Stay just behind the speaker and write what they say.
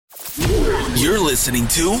You're listening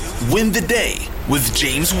to Win the Day with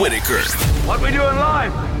James Whitaker. What we doing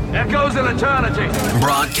live echoes in eternity.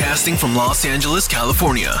 Broadcasting from Los Angeles,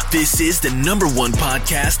 California. This is the #1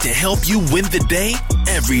 podcast to help you win the day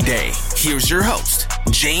every day. Here's your host,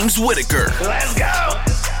 James Whitaker. Let's go.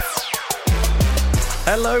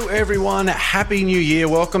 Hello, everyone. Happy New Year.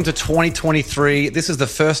 Welcome to 2023. This is the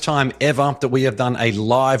first time ever that we have done a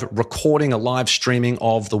live recording, a live streaming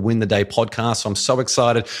of the Win the Day podcast. So I'm so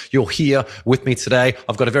excited you're here with me today.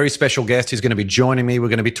 I've got a very special guest who's going to be joining me. We're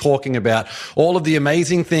going to be talking about all of the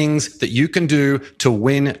amazing things that you can do to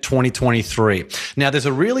win 2023. Now, there's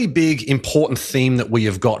a really big, important theme that we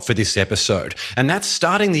have got for this episode, and that's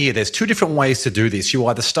starting the year. There's two different ways to do this. You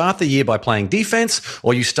either start the year by playing defense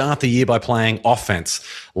or you start the year by playing offense.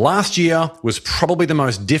 Last year was probably the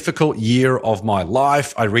most difficult year of my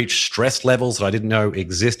life. I reached stress levels that I didn't know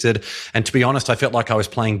existed. And to be honest, I felt like I was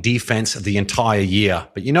playing defense the entire year.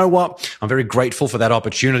 But you know what? I'm very grateful for that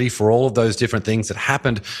opportunity, for all of those different things that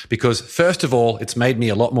happened, because first of all, it's made me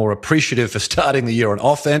a lot more appreciative for starting the year on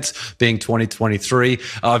offense, being 2023.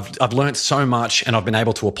 I've learned so much and I've been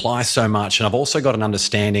able to apply so much. And I've also got an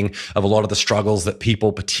understanding of a lot of the struggles that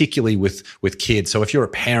people, particularly with kids. So if you're a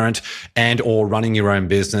parent and or running your own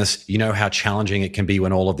business, you know how challenging it can be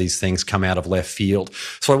when all of these things come out of left field.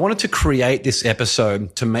 So I wanted to create this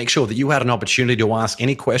episode to make sure that you had an opportunity to ask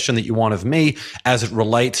any question that you want of me as it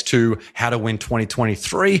relates to how to win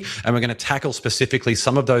 2023. And we're going to tackle specifically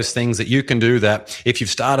some of those things that you can do that if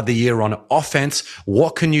you've started the year on offense,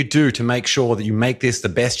 what can you do to make sure that you make this the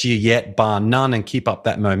best year yet, bar none, and keep up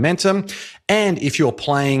that momentum? And if you're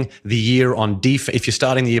playing the year on defense, if you're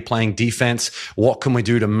starting the year playing defense, what can we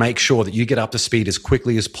do to make sure that you get up to speed as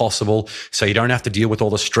quickly as possible so you don't have to deal with all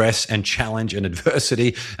the stress and challenge and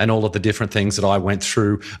adversity and all of the different things that I went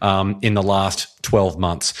through in the last 12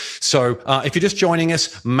 months. So if you're just joining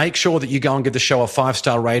us, make sure that you go and give the show a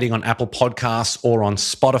 5-star rating on Apple Podcasts or on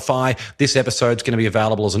Spotify. This episode's going to be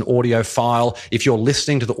available as an audio file. If you're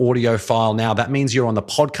listening to the audio file now, that means you're on the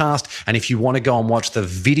podcast. And if you want to go and watch the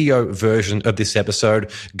video version of this episode,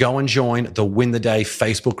 go and join the Win the Day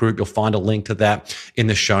Facebook group. You'll find a link to that in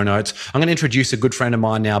the show notes. I'm going to introduce a good friend of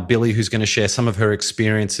mine now, Billy, who's going to share some of her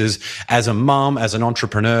experiences as a mom, as an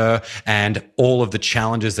entrepreneur, and all of the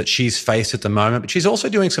challenges that she's faced at the moment. But she's also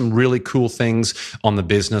doing some really cool things on the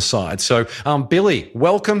business side. So, Billy,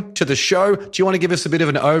 welcome to the show. Do you want to give us a bit of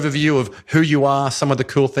an overview of who you are, some of the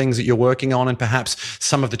cool things that you're working on, and perhaps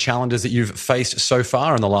some of the challenges that you've faced so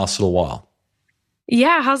far in the last little while?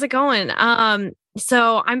 Yeah, how's it going?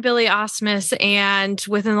 So I'm Billy Osmus, and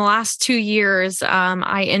within the last 2 years,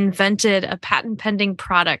 I invented a patent pending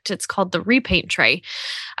product. It's called the Repaint Tray.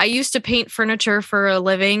 I used to paint furniture for a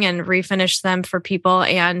living and refinish them for people.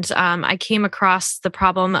 And I came across the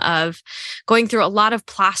problem of going through a lot of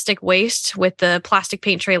plastic waste with the plastic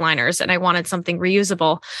paint tray liners, and I wanted something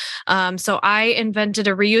reusable. So I invented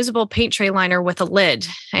a reusable paint tray liner with a lid.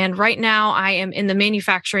 And right now I am in the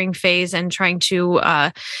manufacturing phase and trying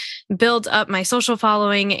to build up my social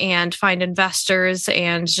following and find investors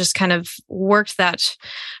and just kind of work that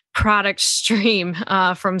product stream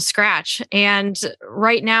from scratch. And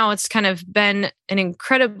right now it's kind of been an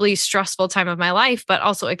incredibly stressful time of my life, but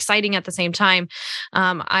also exciting at the same time.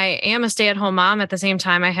 I am a stay-at-home mom. At the same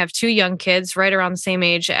time, I have 2 young kids right around the same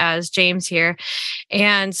age as James here.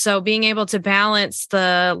 And so being able to balance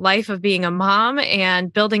the life of being a mom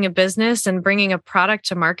and building a business and bringing a product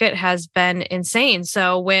to market has been insane.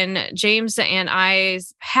 So when James and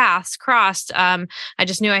I's paths crossed, I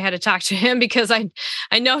just knew I had to talk to him because I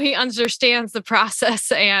know he understands the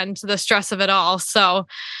process and the stress of it all. So,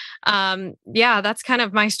 yeah, that's kind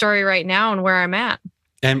of my story right now and where I'm at.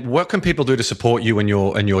 And what can people do to support you in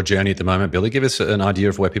your journey at the moment, Billy? Give us an idea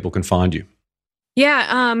of where people can find you.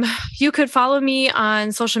 Yeah, you could follow me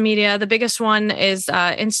on social media. The biggest one is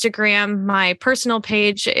Instagram. My personal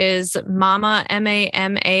page is Mama,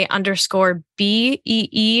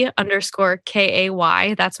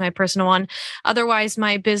 MAMA_BEE_KAY. That's my personal one. Otherwise,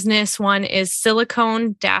 my business one is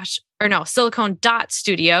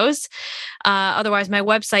silicone.studios. Otherwise, my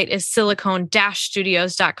website is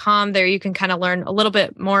silicone-studios.com. There you can kind of learn a little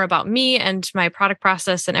bit more about me and my product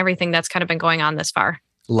process and everything that's kind of been going on this far.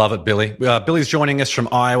 Love it, Billy. Billy's joining us from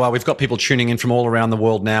Iowa. We've got people tuning in from all around the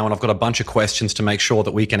world now, and I've got a bunch of questions to make sure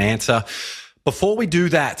that we can answer. Before we do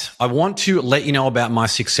that, I want to let you know about my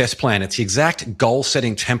success plan. It's the exact goal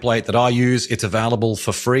setting template that I use. It's available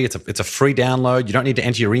for free. It's a free download. You don't need to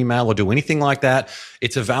enter your email or do anything like that.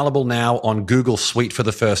 It's available now on Google Suite for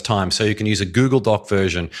the first time. So you can use a Google Doc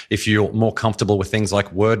version if you're more comfortable with things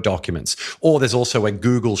like Word documents. Or there's also a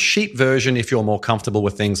Google Sheet version if you're more comfortable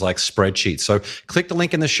with things like spreadsheets. So click the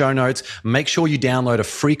link in the show notes. Make sure you download a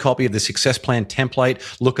free copy of the success plan template.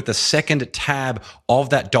 Look at the second tab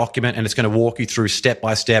of that document, and it's going to walk you through step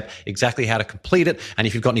by step exactly how to complete it. And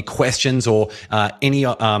if you've got any questions or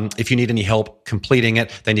if you need any help completing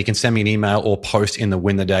it, then you can send me an email or post in the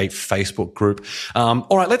Win the Day Facebook group.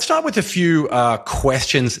 All right, let's start with a few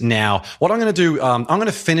questions now. What I'm going to do, I'm going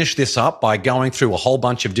to finish this up by going through a whole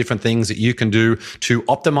bunch of different things that you can do to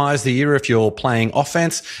optimize the year if you're playing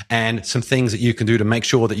offense, and some things that you can do to make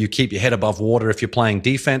sure that you keep your head above water if you're playing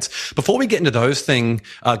defense. Before we get into those things,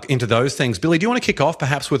 Billy, do you want to kick off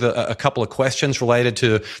perhaps with a couple of questions related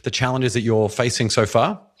to the challenges that you're facing so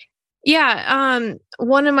far? Yeah.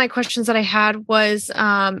 One of my questions that I had was,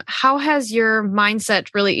 how has your mindset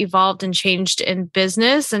really evolved and changed in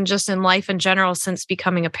business and just in life in general since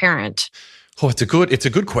becoming a parent? Oh, it's a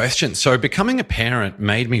good question. So becoming a parent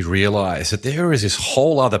made me realize that there is this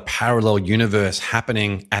whole other parallel universe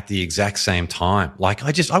happening at the exact same time. Like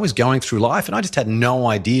I was going through life and I just had no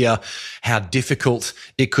idea how difficult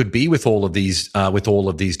it could be with all of these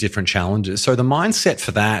different challenges. So the mindset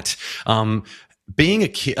for that, being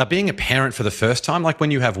a parent for the first time, like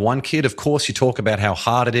when you have one kid, of course, you talk about how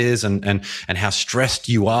hard it is and how stressed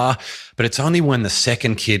you are. But it's only when the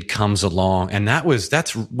second kid comes along, and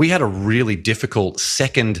we had a really difficult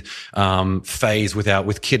second phase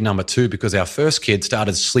with kid number 2, because our first kid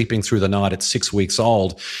started sleeping through the night at 6 weeks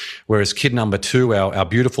old, whereas kid number 2, our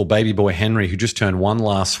beautiful baby boy Henry, who just turned 1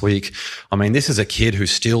 last week, I mean, this is a kid who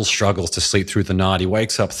still struggles to sleep through the night. He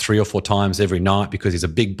wakes up 3 or 4 times every night because he's a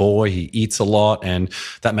big boy. He eats a lot, and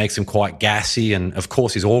that makes him quite gassy. And of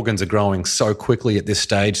course, his organs are growing so quickly at this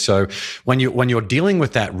stage. So when you're dealing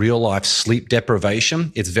with that real life sleep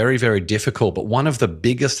deprivation, it's very, very difficult. But one of the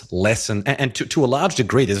biggest lessons, and to a large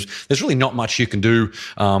degree, there's really not much you can do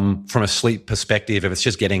from a sleep perspective if it's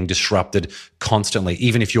just getting disrupted constantly.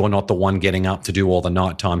 Even if you're not the one getting up to do all the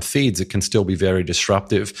nighttime feeds, it can still be very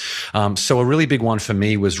disruptive. So a really big one for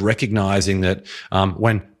me was recognizing that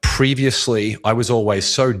when previously, I was always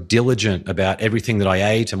so diligent about everything that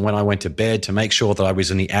I ate and when I went to bed to make sure that I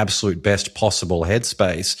was in the absolute best possible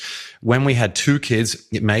headspace. When we had 2 kids,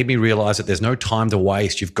 it made me realize that there's no time to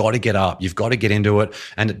waste. You've got to get up. You've got to get into it.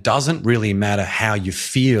 And it doesn't really matter how you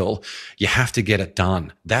feel. You have to get it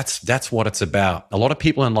done. That's what it's about. A lot of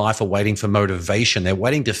people in life are waiting for motivation. They're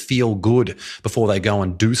waiting to feel good before they go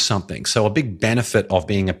and do something. So a big benefit of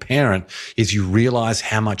being a parent is you realize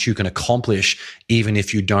how much you can accomplish even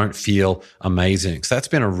if you don't feel amazing. So that's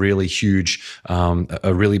been a really huge,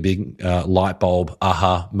 a really big light bulb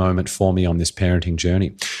aha moment for me on this parenting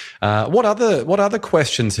journey. What other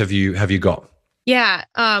questions have you got? Yeah.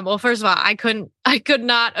 Well, first of all, I could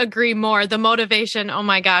not agree more. The motivation, oh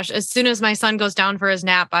my gosh, as soon as my son goes down for his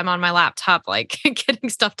nap, I'm on my laptop, like getting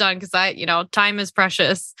stuff done because time is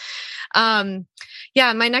precious.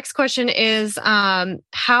 Yeah. My next question is,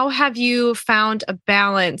 how have you found a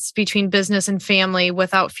balance between business and family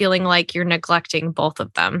without feeling like you're neglecting both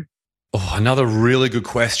of them? Oh, another really good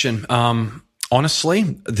question.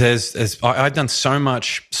 Honestly, I've done so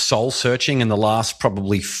much soul searching in the last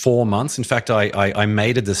probably 4 months. In fact, I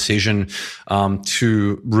made a decision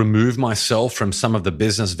to remove myself from some of the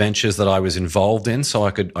business ventures that I was involved in, so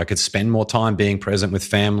I could spend more time being present with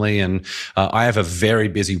family. And I have a very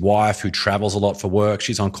busy wife who travels a lot for work.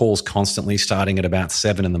 She's on calls constantly, starting at about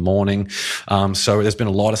 7 a.m. So there's been a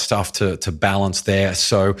lot of stuff to balance there.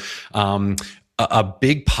 So a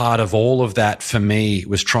big part of all of that for me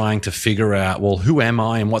was trying to figure out, well, who am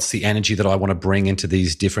I and what's the energy that I want to bring into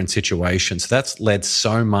these different situations? That's led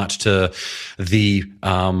so much to the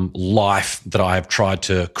life that I've tried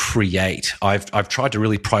to create. I've tried to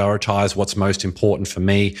really prioritize what's most important for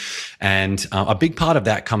me. And a big part of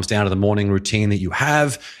that comes down to the morning routine that you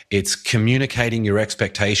have. It's communicating your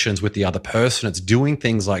expectations with the other person. It's doing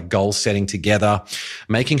things like goal setting together,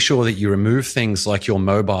 making sure that you remove things like your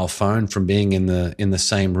mobile phone from being in the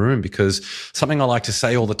same room, because something I like to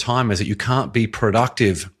say all the time is that you can't be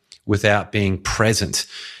productive without being present.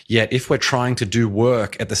 Yet if we're trying to do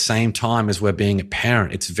work at the same time as we're being a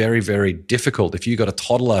parent, it's very, very difficult. If you've got a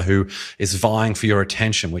toddler who is vying for your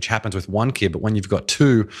attention, which happens with one kid, but when you've got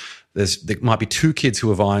 2, there might be 2 kids who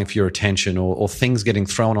are vying for your attention, or things getting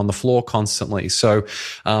thrown on the floor constantly. So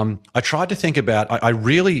I tried to think about, I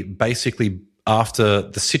really basically after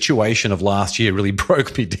the situation of last year really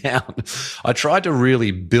broke me down, I tried to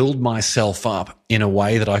really build myself up in a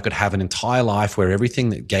way that I could have an entire life where everything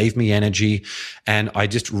that gave me energy. And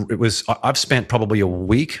I've spent probably a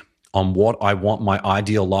week on what I want my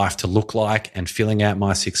ideal life to look like and filling out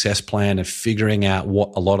my success plan and figuring out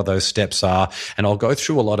what a lot of those steps are. And I'll go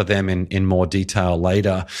through a lot of them in more detail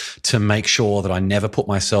later to make sure that I never put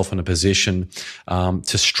myself in a position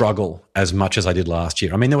to struggle as much as I did last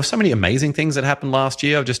year. I mean, there were so many amazing things that happened last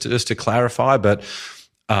year, just to clarify, but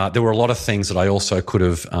there were a lot of things that I also could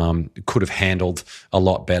have handled a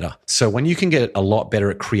lot better. So when you can get a lot better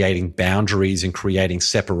at creating boundaries and creating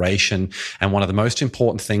separation, and one of the most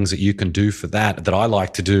important things that you can do for that I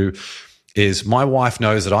like to do is my wife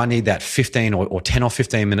knows that I need that 15 or 10 or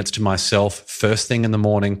 15 minutes to myself first thing in the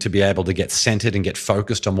morning to be able to get centered and get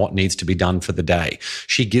focused on what needs to be done for the day.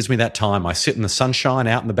 She gives me that time. I sit in the sunshine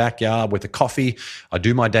out in the backyard with a coffee. I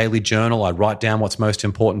do my daily journal. I write down what's most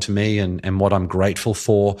important to me and what I'm grateful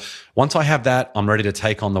for. Once I have that, I'm ready to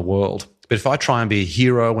take on the world. But if I try and be a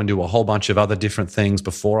hero and do a whole bunch of other different things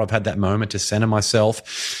before I've had that moment to center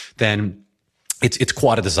myself, then it's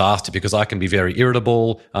quite a disaster because I can be very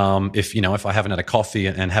irritable if I haven't had a coffee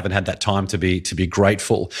and haven't had that time to be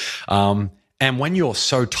grateful. And when you're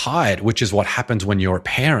so tired, which is what happens when you're a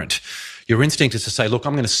parent, your instinct is to say, look,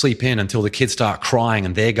 I'm going to sleep in until the kids start crying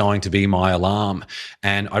and they're going to be my alarm.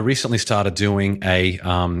 And I recently started doing a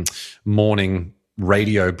morning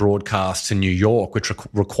radio broadcasts in New York, which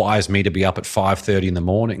requires me to be up at 5:30 in the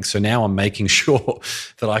morning. So now I'm making sure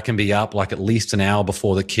that I can be up like at least an hour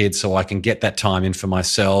before the kids so I can get that time in for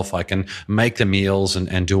myself. I can make the meals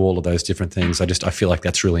and do all of those different things. I feel like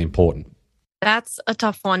that's really important. That's a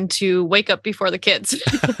tough one to wake up before the kids.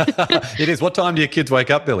 It is. What time do your kids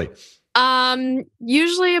wake up, Billy?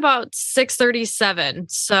 Usually about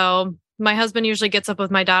 6:37. So my husband usually gets up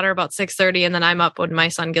with my daughter about 6:30, and then I'm up when my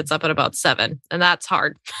son gets up at about 7, and that's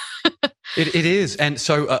hard. It is. And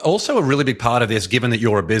so also a really big part of this, given that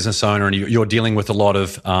you're a business owner and you're dealing with a lot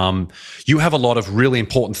of, you have a lot of really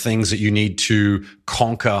important things that you need to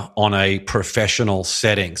conquer on a professional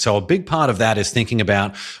setting. So a big part of that is thinking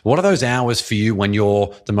about what are those hours for you when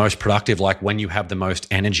you're the most productive, like when you have the most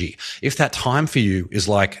energy. If that time for you is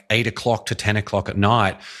like 8 o'clock to 10 o'clock at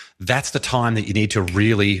night, that's the time that you need to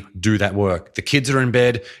really do that work. The kids are in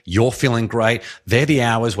bed, you're feeling great. They're the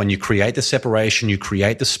hours when you create the separation, you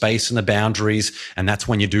create the space and the boundaries, and that's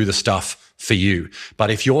when you do the stuff for you. But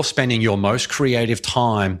if you're spending your most creative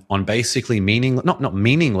time on basically not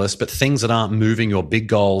meaningless, but things that aren't moving your big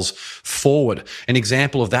goals forward. An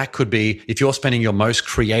example of that could be if you're spending your most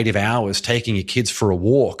creative hours taking your kids for a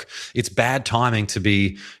walk, it's bad timing to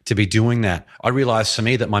be doing that. I realized for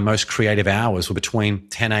me that my most creative hours were between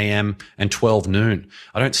 10 a.m. and 12 noon.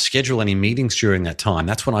 I don't schedule any meetings during that time.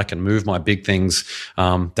 That's when I can move my big things.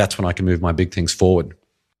 Forward.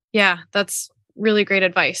 Yeah, that's really great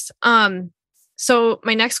advice. So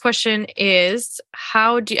my next question is,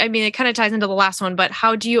 it kind of ties into the last one, but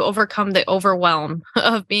how do you overcome the overwhelm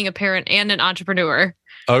of being a parent and an entrepreneur?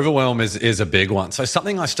 Overwhelm is a big one. So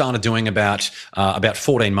something I started doing about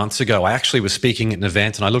 14 months ago, I actually was speaking at an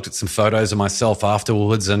event and I looked at some photos of myself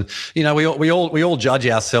afterwards. And, we all judge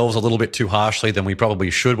ourselves a little bit too harshly than we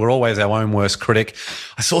probably should. We're always our own worst critic.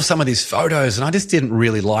 I saw some of these photos and I just didn't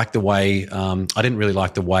really like the way,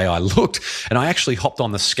 I looked. And I actually hopped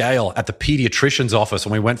on the scale at the pediatrician's office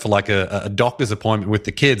and we went for like a doctor's appointment with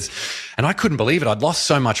the kids. And I couldn't believe it. I'd lost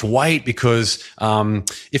so much weight because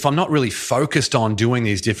if I'm not really focused on doing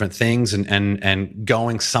these different things and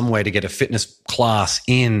going somewhere to get a fitness class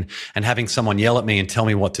in and having someone yell at me and tell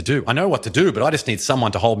me what to do. I know what to do, but I just need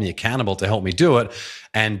someone to hold me accountable to help me do it.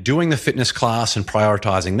 And doing the fitness class and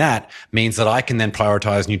prioritizing that means that I can then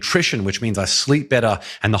prioritize nutrition, which means I sleep better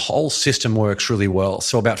and the whole system works really well.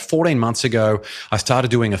 So about 14 months ago, I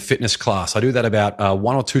started doing a fitness class. I do that about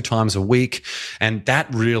 1 or 2 times a week. And that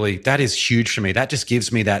is huge for me. That just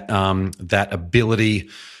gives me that ability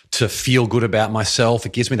to feel good about myself.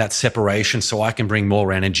 It gives me that separation so I can bring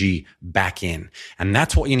more energy back in. And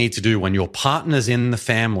that's what you need to do when your partner's in the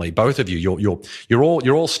family, both of you, you're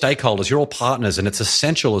all stakeholders, you're all partners. And it's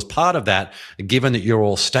essential as part of that, given that you're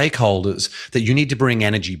all stakeholders, that you need to bring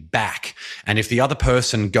energy back. And if the other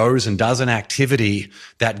person goes and does an activity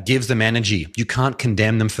that gives them energy, you can't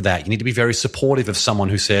condemn them for that. You need to be very supportive of someone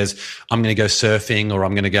who says, I'm going to go surfing or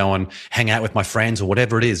I'm going to go and hang out with my friends or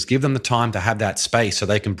whatever it is. Give them the time to have that space so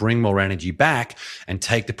they can bring more energy back and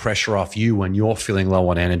take the pressure off you when you're feeling low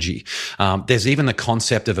on energy. There's even the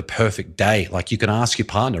concept of a perfect day. Like you can ask your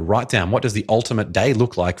partner, write down, what does the ultimate day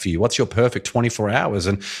look like for you? What's your perfect 24 hours?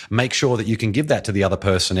 And make sure that you can give that to the other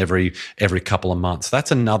person every couple of months. That's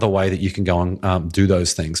another way that you can go and do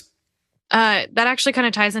those things. That actually kind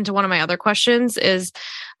of ties into one of my other questions is,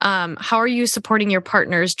 how are you supporting your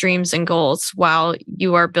partner's dreams and goals while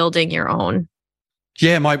you are building your own?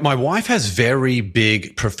 Yeah, my wife has very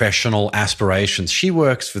big professional aspirations. She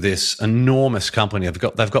works for this enormous company.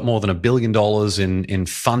 They've got more than $1 billion in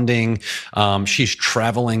funding. She's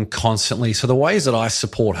traveling constantly. So the ways that I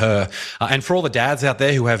support her, and for all the dads out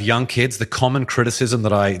there who have young kids, the common criticism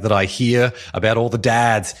that I hear about all the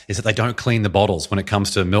dads is that they don't clean the bottles when it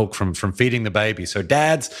comes to milk from feeding the baby. So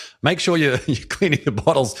dads, make sure you're cleaning the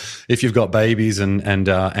bottles if you've got babies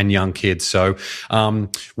and young kids. So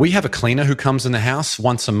we have a cleaner who comes in the house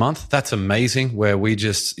once a month. That's amazing, where we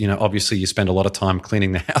just, obviously you spend a lot of time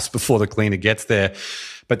cleaning the house before the cleaner gets there.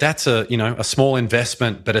 But that's a small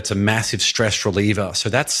investment, but it's a massive stress reliever. So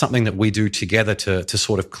that's something that we do together to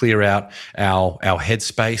sort of clear out our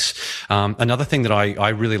headspace. Another thing that I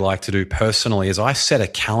really like to do personally is I set a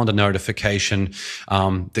calendar notification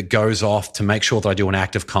that goes off to make sure that I do an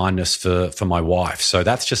act of kindness for my wife. So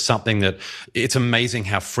that's just something that it's amazing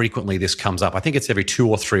how frequently this comes up. I think it's every 2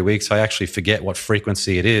 or 3 weeks. I actually forget what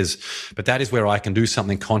frequency it is, but that is where I can do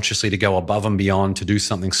something consciously to go above and beyond, to do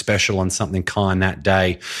something special and something kind that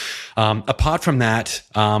day. Apart from that,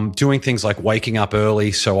 doing things like waking up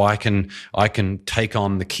early so I can take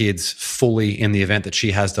on the kids fully in the event that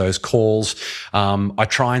she has those calls. I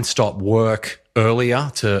try and stop work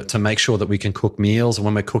earlier to make sure that we can cook meals. And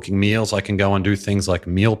when we're cooking meals, I can go and do things like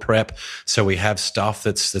meal prep. So we have stuff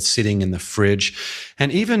that's sitting in the fridge,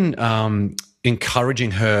 and even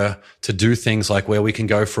encouraging her to do things like where we can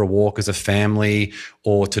go for a walk as a family,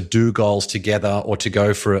 or to do goals together, or to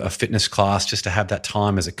go for a fitness class, just to have that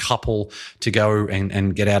time as a couple to go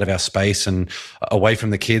and get out of our space and away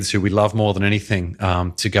from the kids who we love more than anything,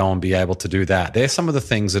 to go and be able to do that. They're some of the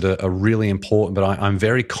things that are really important, but I'm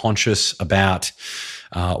very conscious about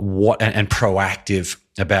what and proactive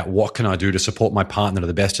about what can I do to support my partner to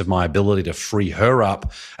the best of my ability to free her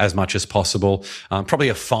up as much as possible. Probably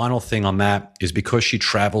a final thing on that is because she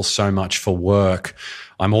travels so much for work,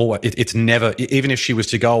 it's never, even if she was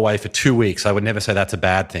to go away for 2 weeks, I would never say that's a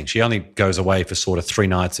bad thing. She only goes away for sort of 3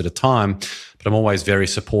 nights at a time, but I'm always very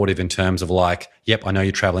supportive in terms of like, yep, I know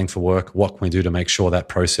you're traveling for work. What can we do to make sure that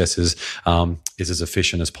process is as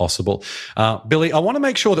efficient as possible? Billy, I want to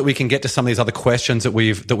make sure that we can get to some of these other questions that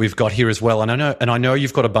we've got here as well. And I know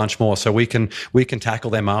you've got a bunch more, so we can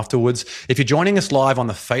tackle them afterwards. If you're joining us live on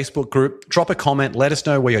the Facebook group, drop a comment. Let us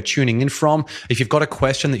know where you're tuning in from. If you've got a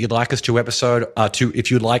question that you'd like us to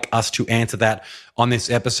if you'd like us to answer that on this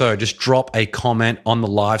episode, just drop a comment on the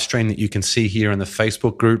live stream that you can see here in the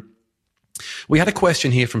Facebook group. We had a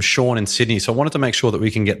question here from Sean in Sydney, so I wanted to make sure that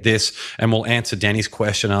we can get this, and we'll answer Danny's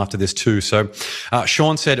question after this too. So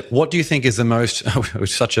Sean said, what do you think is the most,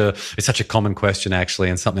 it's such a common question actually,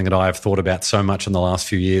 and something that I have thought about so much in the last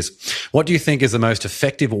few years. What do you think is the most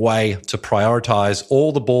effective way to prioritize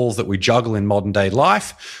all the balls that we juggle in modern day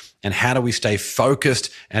life, and how do we stay focused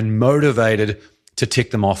and motivated to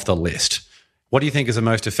tick them off the list? What do you think is the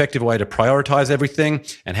most effective way to prioritize everything,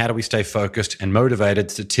 and how do we stay focused and motivated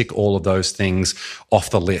to tick all of those things off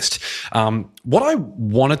the list? What I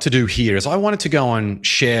wanted to do here is I wanted to go and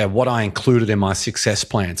share what I included in my success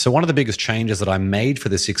plan. So one of the biggest changes that I made for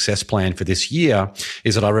the success plan for this year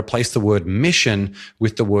is that I replaced the word mission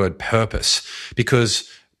with the word purpose, because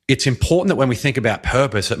it's important that when we think about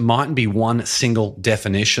purpose, it mightn't be one single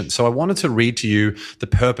definition. So I wanted to read to you the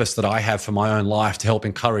purpose that I have for my own life to help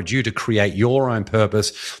encourage you to create your own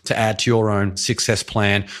purpose, to add to your own success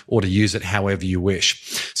plan, or to use it however you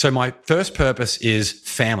wish. So my first purpose is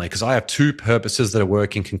family, because I have 2 purposes that are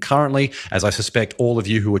working concurrently, as I suspect all of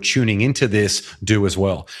you who are tuning into this do as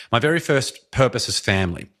well. My very first purpose is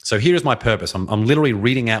family. So here's my purpose. I'm literally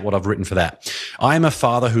reading out what I've written for that. I am a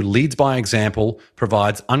father who leads by example,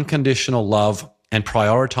 provides unconditional love, and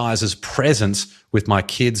prioritizes presence with my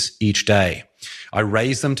kids each day. I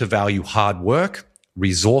raise them to value hard work,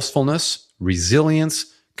 resourcefulness,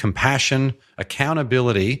 resilience, compassion,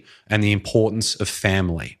 accountability, and the importance of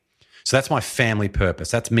family. So that's my family purpose.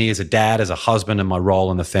 That's me as a dad, as a husband, and my role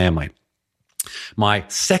in the family. My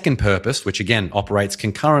second purpose, which again operates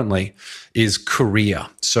concurrently, is career.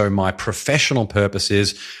 So my professional purpose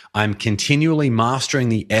is I'm continually mastering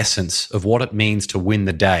the essence of what it means to win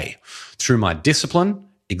the day through my discipline,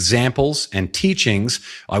 examples and teachings,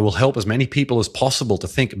 I will help as many people as possible to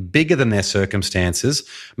think bigger than their circumstances,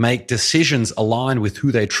 make decisions aligned with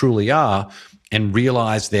who they truly are, and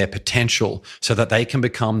realize their potential so that they can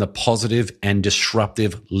become the positive and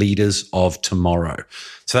disruptive leaders of tomorrow.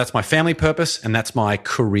 So that's my family purpose and that's my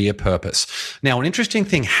career purpose. Now, an interesting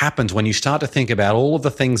thing happens when you start to think about all of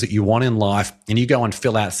the things that you want in life and you go and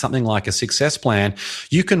fill out something like a success plan.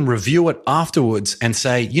 You can review it afterwards and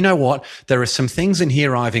say, you know what? There are some things in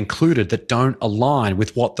here I've included that don't align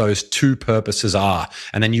with what those two purposes are.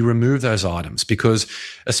 And then you remove those items because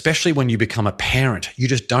especially when you become a parent, you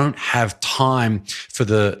just don't have time for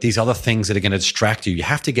these other things that are going to distract you. You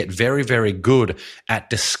have to get very, very good at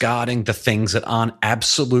discarding the things that aren't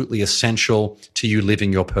absolutely essential to you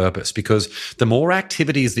living your purpose, because the more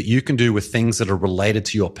activities that you can do with things that are related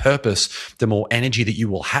to your purpose, the more energy that you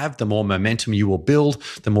will have, the more momentum you will build,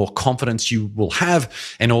 the more confidence you will have,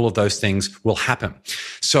 and all of those things will happen.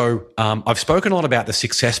 So I've spoken a lot about the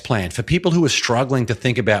success plan. For people who are struggling to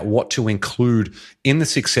think about what to include in the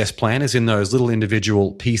success plan, is in those little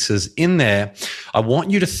individual pieces in there, I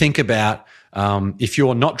want you to think about if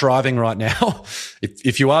you're not driving right now,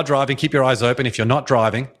 if you are driving, keep your eyes open. If you're not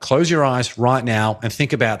driving, close your eyes right now and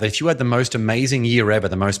think about that. If you had the most amazing year ever,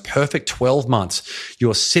 the most perfect 12 months,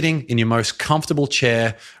 you're sitting in your most comfortable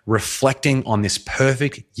chair, reflecting on this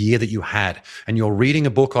perfect year that you had, and you're reading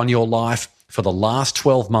a book on your life for the last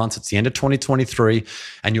 12 months. It's the end of 2023,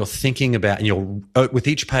 and you're thinking about, and you're with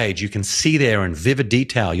each page, you can see there in vivid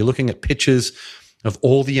detail, you're looking at pictures of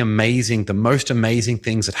all the most amazing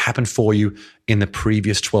things that happened for you in the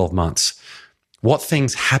previous 12 months. What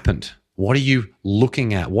things happened? What are you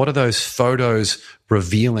looking at? What are those photos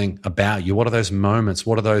revealing about you? What are those moments?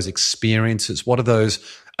 What are those experiences? What are those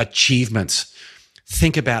achievements?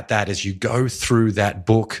 Think about that as you go through that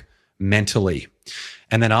book mentally.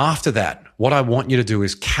 And then after that, what I want you to do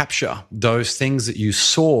is capture those things that you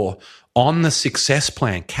saw on the success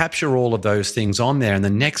plan. Capture all of those things on there. And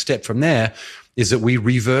the next step from there is that we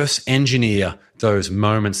reverse engineer those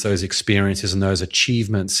moments, those experiences, and those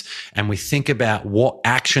achievements. And we think about what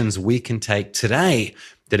actions we can take today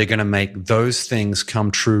that are going to make those things come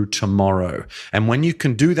true tomorrow. And when you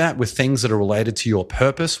can do that with things that are related to your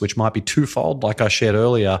purpose, which might be twofold, like I shared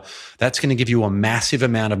earlier, that's going to give you a massive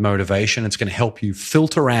amount of motivation. It's going to help you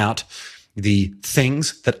filter out the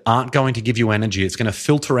things that aren't going to give you energy. It's going to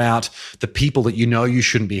filter out the people that you know you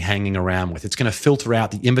shouldn't be hanging around with. It's going to filter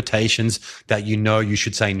out the invitations that you know you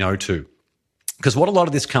should say no to. Because what a lot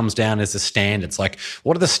of this comes down is the standards. Like,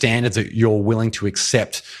 what are the standards that you're willing to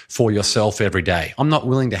accept for yourself every day? I'm not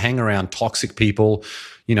willing to hang around toxic people,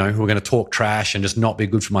 who are going to talk trash and just not be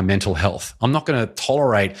good for my mental health. I'm not going to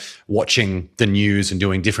tolerate watching the news and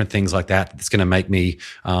doing different things like that. That's going to make me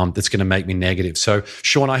negative. So,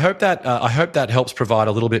 Sean, I hope that helps provide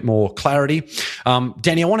a little bit more clarity.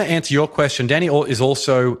 Danny, I want to answer your question. Danny is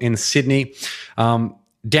also in Sydney.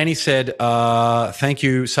 Danny said, thank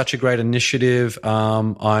you, such a great initiative.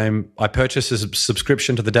 I purchased a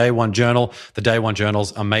subscription to the Day One Journal. The Day One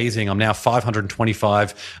Journal's amazing. I'm now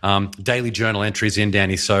 525 daily journal entries in,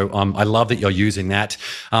 Danny. So I love that you're using that.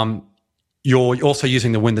 You're also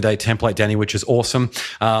using the Win the Day template, Danny, which is awesome.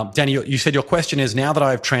 Danny, you said your question is, now that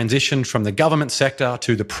I've transitioned from the government sector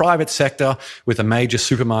to the private sector with a major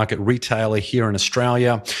supermarket retailer here in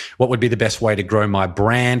Australia, what would be the best way to grow my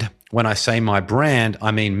brand? When I say my brand,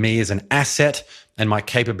 I mean me as an asset and my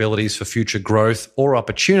capabilities for future growth or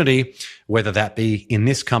opportunity, whether that be in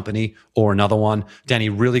this company or another one. Danny,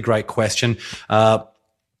 really great question.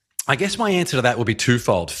 I guess my answer to that would be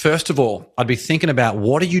twofold. First of all, I'd be thinking about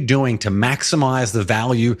what are you doing to maximize the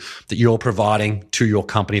value that you're providing to your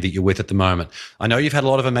company that you're with at the moment. I know you've had a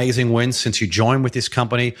lot of amazing wins since you joined with this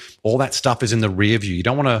company. All that stuff is in the rear view. You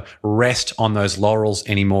don't want to rest on those laurels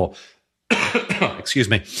anymore. Excuse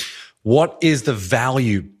me. What is the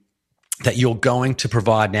value that you're going to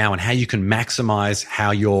provide now, and how you can maximize how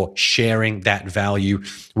you're sharing that value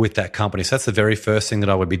with that company? So that's the very first thing that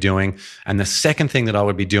I would be doing. And the second thing that I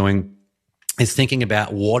would be doing is thinking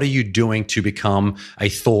about what are you doing to become a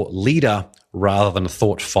thought leader rather than a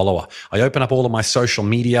thought follower. I open up all of my social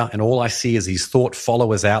media and all I see is these thought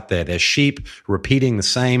followers out there. They're sheep repeating the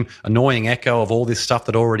same annoying echo of all this stuff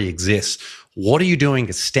that already exists. What are you doing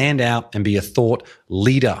to stand out and be a thought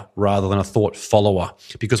leader rather than a thought follower?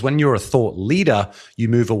 Because when you're a thought leader, you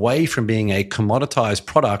move away from being a commoditized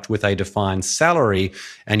product with a defined salary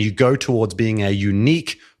and you go towards being a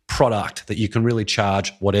unique product that you can really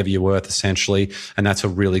charge whatever you're worth, essentially. And that's a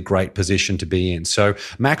really great position to be in. So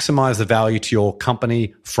maximize the value to your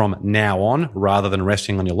company from now on, rather than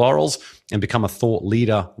resting on your laurels, and become a thought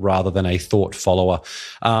leader rather than a thought follower.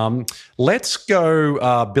 Let's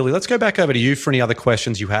go, Billy, let's go back over to you for any other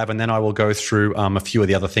questions you have, and then I will go through a few of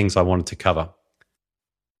the other things I wanted to cover.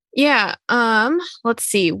 Yeah. Let's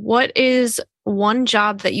see. What is one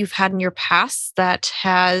job that you've had in your past that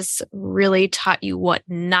has really taught you what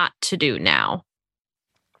not to do now?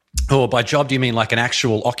 Oh, by job, do you mean like an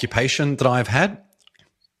actual occupation that I've had?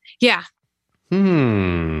 Yeah.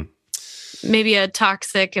 Maybe a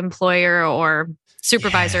toxic employer or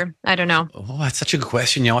supervisor. Yeah. I don't know. Oh, that's such a good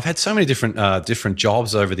question. I've had so many different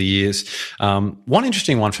jobs over the years. One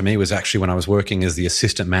interesting one for me was actually when I was working as the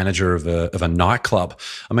assistant manager of a nightclub.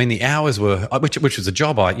 I mean, the hours were, which was a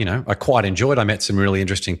job I quite enjoyed. I met some really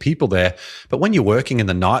interesting people there. But when you're working in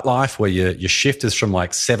the nightlife, where your shift is from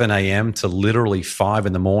like 7 a.m. to literally 5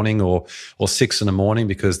 in the morning or 6 in the morning,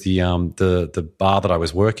 because the bar that I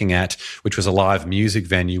was working at, which was a live music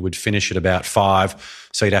venue, would finish at about 5.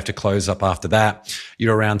 So you'd have to close up after that.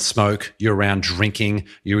 You're around smoke, you're around drinking,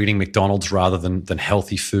 you're eating McDonald's rather than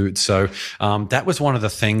healthy food. So that was one of the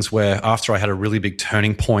things where, after I had a really big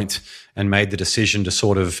turning point and made the decision to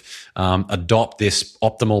sort of adopt this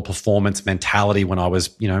optimal performance mentality when I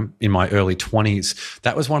was, in my early 20s,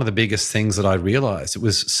 that was one of the biggest things that I realized. It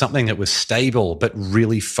was something that was stable, but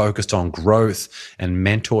really focused on growth and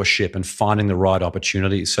mentorship and finding the right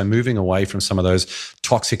opportunities. So moving away from some of those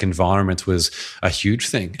toxic environments was a huge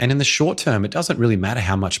thing. And in the short term, it doesn't really matter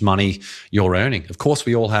how much money you're earning. Of course,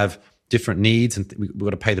 we all have different needs, and we've got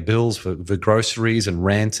to pay the bills for groceries and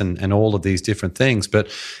rent and all of these different things. But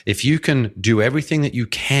if you can do everything that you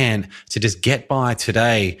can to just get by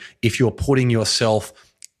today, if you're putting yourself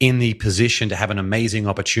in the position to have an amazing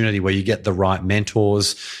opportunity where you get the right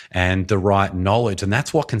mentors and the right knowledge, and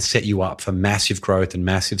that's what can set you up for massive growth and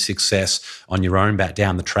massive success on your own back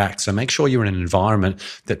down the track. So make sure you're in an environment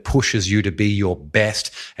that pushes you to be your best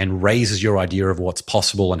and raises your idea of what's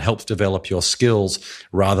possible and helps develop your skills,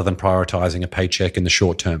 rather than prioritizing a paycheck in the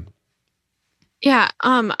short term. Yeah.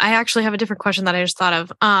 I actually have a different question that I just thought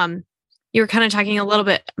of. You were kind of talking a little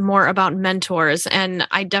bit more about mentors, and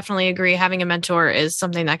I definitely agree. Having a mentor is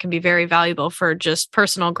something that can be very valuable for just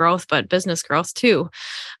personal growth, but business growth too.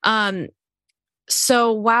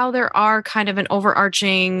 So while there are kind of an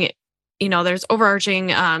overarching, there's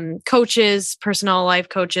overarching coaches, personal life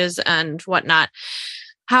coaches and whatnot,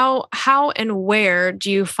 how and where do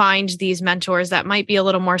you find these mentors that might be a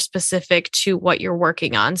little more specific to what you're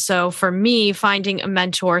working on? So for me, finding a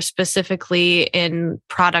mentor specifically in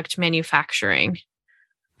product manufacturing.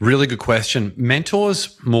 Really good question.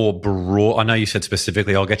 Mentors more broad. I know you said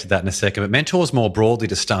specifically, I'll get to that in a second, but mentors more broadly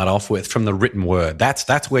to start off with, from the written word.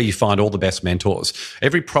 That's where you find all the best mentors.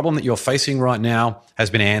 Every problem that you're facing right now has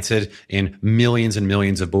been answered in millions and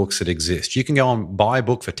millions of books that exist. You can go and buy a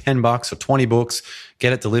book for $10 or 20 books,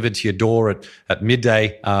 get it delivered to your door at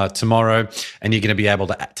midday tomorrow, and you're going to be able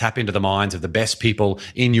to tap into the minds of the best people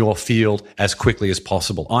in your field as quickly as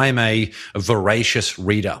possible. I am a voracious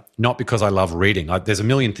reader, not because I love reading. There's a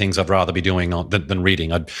million things I'd rather be doing than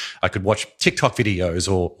reading. I could watch TikTok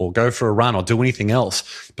videos or go for a run or do anything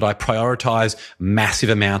else, but I prioritize massive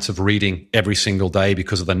amounts of reading every single day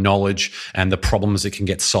because of the knowledge and the problems that can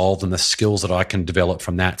get solved and the skills that I can develop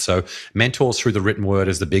from that. So mentors through the written word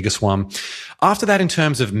is the biggest one. After that, in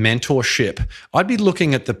terms of mentorship, I'd be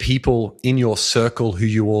looking at the people in your circle who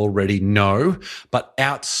you already know, but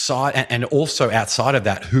outside, and also outside of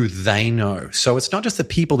that, who they know. So it's not just the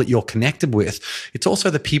people that you're connected with, it's also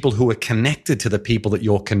the people who are connected to the people that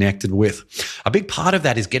you're connected with. A big part of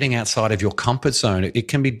that is getting outside of your comfort zone. It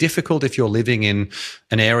can be difficult if you're living in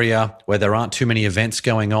an area where there aren't too many events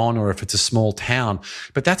going on, or if it's a small town,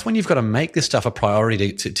 but that's when you've got to make this stuff a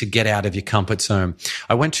priority to get out of your comfort zone.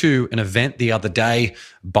 I went to an event the other day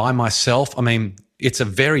by myself. I mean, it's a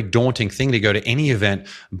very daunting thing to go to any event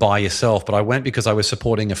by yourself, but I went because I was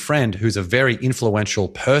supporting a friend who's a very influential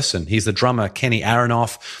person. He's the drummer, Kenny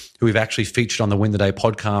Aronoff, who we've actually featured on the Win the Day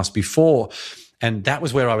podcast before. And that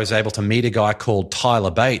was where I was able to meet a guy called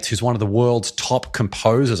Tyler Bates, who's one of the world's top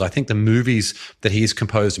composers. I think the movies that he's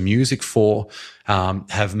composed music for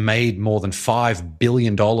have made more than $5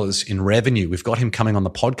 billion in revenue. We've got him coming on the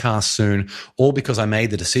podcast soon, all because I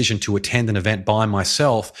made the decision to attend an event by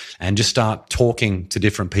myself and just start talking to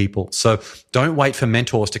different people. So don't wait for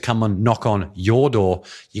mentors to come and knock on your door.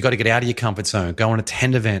 You got to get out of your comfort zone, go and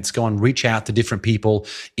attend events, go and reach out to different people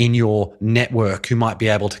in your network who might be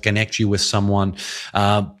able to connect you with someone.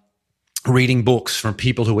 reading books from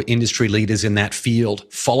people who are industry leaders in that field,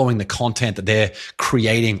 following the content that they're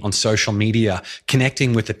creating on social media,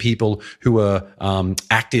 connecting with the people who are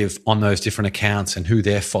active on those different accounts and who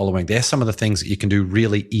they're following. They're some of the things that you can do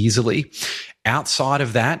really easily. Outside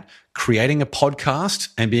of that, creating a podcast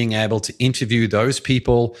and being able to interview those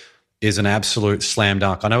people is an absolute slam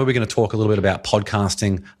dunk. I know we're going to talk a little bit about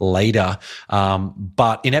podcasting later,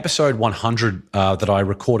 but in episode 100 that I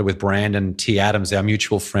recorded with Brandon T. Adams, our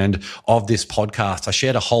mutual friend of this podcast, I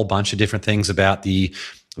shared a whole bunch of different things about the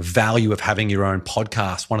value of having your own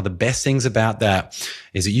podcast. One of the best things about that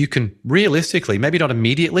is that you can realistically, maybe not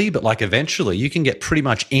immediately, but like eventually, you can get pretty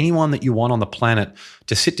much anyone that you want on the planet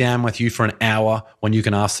to sit down with you for an hour when you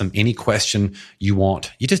can ask them any question you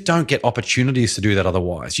want. You just don't get opportunities to do that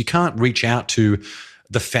otherwise. You can't reach out to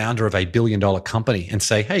the founder of $1 billion company and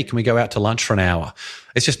say, hey, can we go out to lunch for an hour?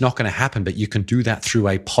 It's just not going to happen, but you can do that through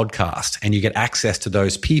a podcast and you get access to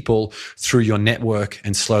those people through your network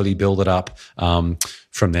and slowly build it up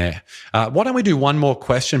from there. Why don't we do one more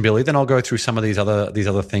question, Billy? Then I'll go through some of these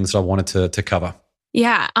other things that I wanted to cover.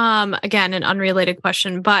 Yeah. Again, an unrelated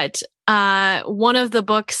question, but one of the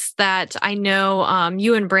books that I know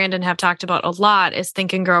you and Brandon have talked about a lot is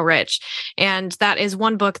Think and Grow Rich. And that is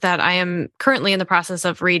one book that I am currently in the process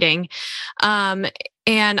of reading.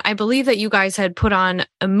 And I believe that you guys had put on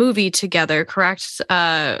a movie together, correct?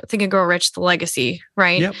 Think and Grow Rich, The Legacy,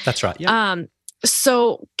 right? Yep, that's right. Yep.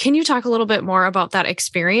 So can you talk a little bit more about that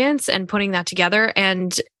experience and putting that together?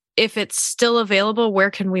 And if it's still available, where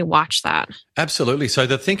can we watch that? Absolutely. So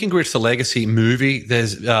the Think and Grow Rich, The Legacy movie,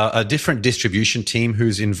 there's a different distribution team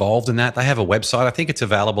who's involved in that. They have a website. I think it's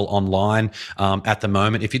available online at the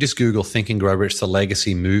moment. If you just Google Think and Grow Rich, The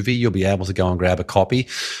Legacy movie, you'll be able to go and grab a copy.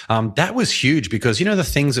 That was huge because, you know, the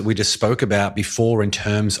things that we just spoke about before in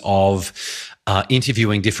terms of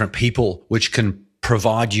interviewing different people, which can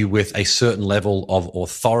provide you with a certain level of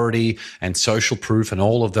authority and social proof and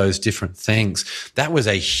all of those different things. That was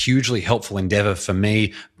a hugely helpful endeavor for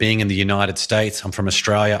me being in the United States. I'm from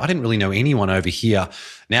Australia. I didn't really know anyone over here.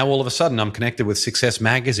 Now, all of a sudden, I'm connected with Success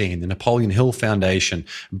Magazine, the Napoleon Hill Foundation,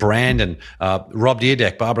 Brandon, Rob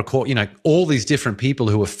Dyrdek, Barbara Court, you know, all these different people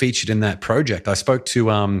who were featured in that project. I spoke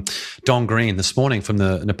to Don Green this morning from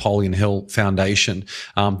the Napoleon Hill Foundation.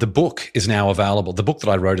 The book is now available. The book that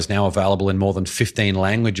I wrote is now available in more than 15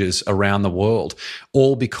 languages around the world,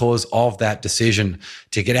 all because of that decision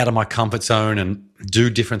to get out of my comfort zone and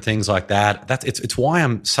do different things like that. It's why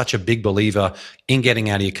I'm such a big believer in getting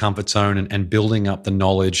out of your comfort zone and building up the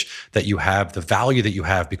knowledge that you have, the value that you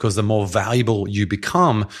have, because the more valuable you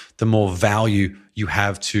become, the more value you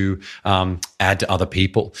have to add to other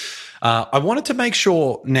people. I wanted to make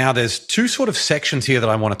sure now there's two sort of sections here that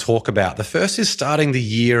I want to talk about. The first is starting the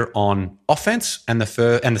year on offense, and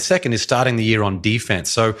the second is starting the year on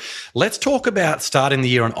defense. So let's talk about starting the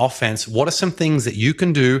year on offense. What are some things that you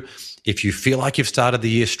can do if you feel like you've started the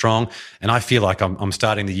year strong? And I feel like I'm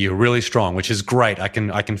starting the year really strong, which is great. I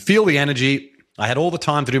can feel the energy. I had all the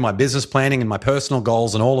time to do my business planning and my personal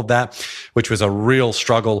goals and all of that, which was a real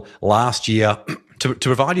struggle last year. To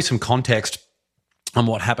provide you some context on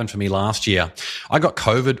what happened for me last year, I got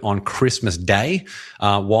COVID on Christmas Day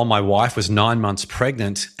while my wife was 9 months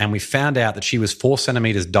pregnant, and we found out that she was 4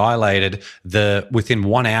 centimeters dilated within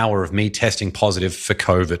 1 hour of me testing positive for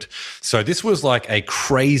COVID. So this was like a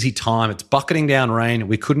crazy time. It's bucketing down rain.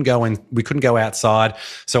 We couldn't go in. We couldn't go outside.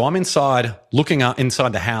 So I'm inside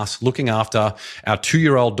inside the house, looking after our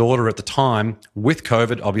 2-year-old daughter at the time with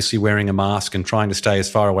COVID, obviously wearing a mask and trying to stay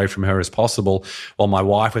as far away from her as possible, while my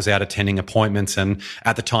wife was out attending appointments. And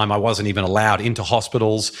at the time, I wasn't even allowed into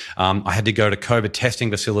hospitals. I had to go to COVID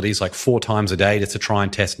testing facilities like 4 times a day just to try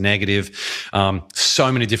and test negative.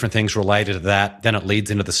 So many different things related to that. Then it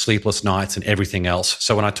leads into the sleepless nights and everything else.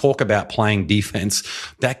 So when I talk about playing defense,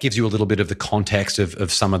 that gives you a little bit of the context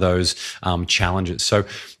of some of those challenges. So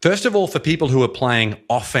first of all, for people who are playing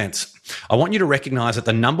offense, I want you to recognize that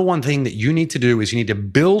the number one thing that you need to do is you need to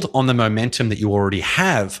build on the momentum that you already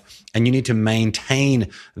have, and you need to maintain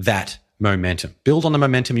that momentum. Build on the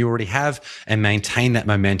momentum you already have and maintain that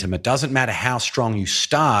momentum. It doesn't matter how strong you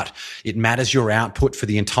start. It matters your output for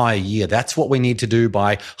the entire year. That's what we need to do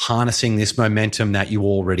by harnessing this momentum that you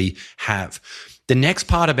already have. The next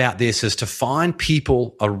part about this is to find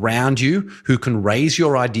people around you who can raise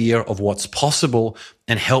your idea of what's possible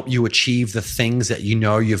and help you achieve the things that you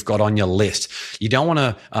know you've got on your list. You don't want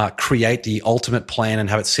to create the ultimate plan and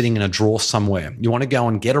have it sitting in a drawer somewhere. You want to go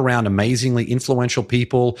and get around amazingly influential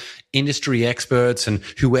people, industry experts, and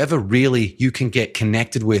whoever really you can get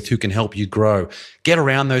connected with who can help you grow. Get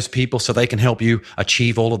around those people so they can help you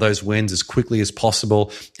achieve all of those wins as quickly as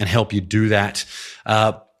possible and help you do that.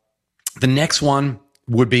 The next one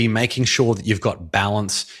would be making sure that you've got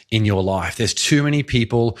balance in your life. There's too many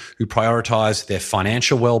people who prioritize their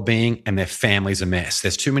financial well-being and their family's a mess.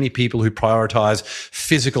 There's too many people who prioritize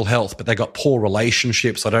physical health, but they got poor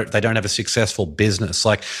relationships. They don't have a successful business.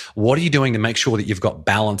 Like, what are you doing to make sure that you've got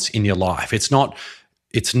balance in your life? It's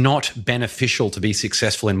not beneficial to be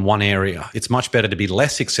successful in one area. It's much better to be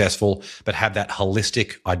less successful, but have that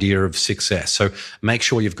holistic idea of success. So make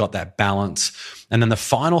sure you've got that balance. And then the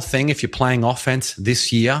final thing, if you're playing offense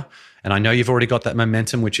this year, and I know you've already got that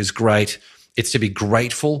momentum, which is great, it's to be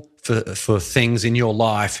grateful for things in your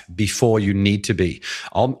life before you need to be.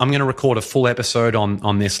 I'm going to record a full episode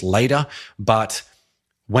on this later, but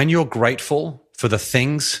when you're grateful for the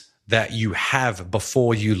things that you have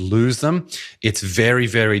before you lose them, it's very,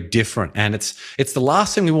 very different. And it's the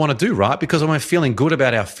last thing we want to do, right? Because when we're feeling good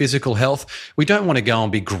about our physical health, we don't want to go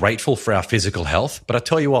and be grateful for our physical health. But I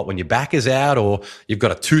tell you what, when your back is out or you've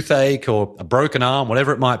got a toothache or a broken arm,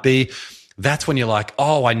 whatever it might be, that's when you're like,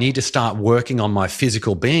 oh, I need to start working on my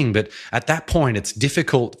physical being. But at that point, it's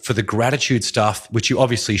difficult for the gratitude stuff, which you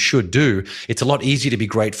obviously should do. It's a lot easier to be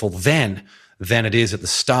grateful then than it is at the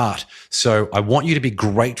start. So I want you to be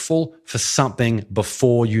grateful for something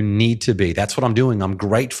before you need to be. That's what I'm doing. I'm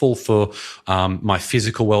grateful for my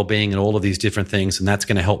physical well-being and all of these different things, and that's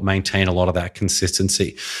going to help maintain a lot of that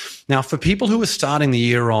consistency. Now, for people who are starting the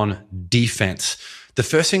year on defense, the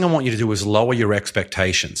first thing I want you to do is lower your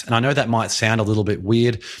expectations. And I know that might sound a little bit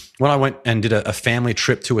weird. When I went and did a family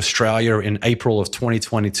trip to Australia in April of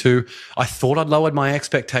 2022, I thought I'd lowered my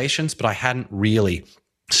expectations, but I hadn't really.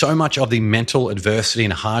 So much of the mental adversity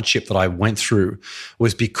and hardship that I went through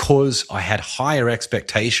was because I had higher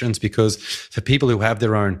expectations, because for people who have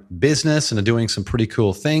their own business and are doing some pretty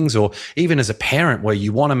cool things, or even as a parent where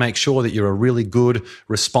you want to make sure that you're a really good,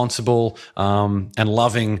 responsible, and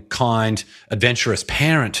loving, kind, adventurous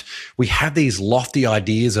parent, we have these lofty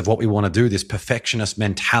ideas of what we want to do, this perfectionist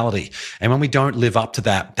mentality. And when we don't live up to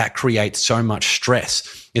that, that creates so much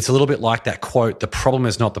stress. It's a little bit like that quote, the problem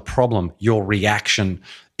is not the problem, your reaction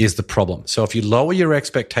is the problem. So if you lower your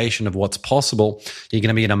expectation of what's possible, you're going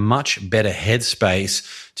to be in a much better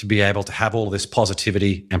headspace to be able to have all this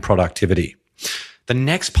positivity and productivity. The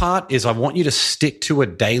next part is I want you to stick to a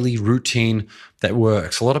daily routine that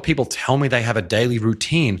works. A lot of people tell me they have a daily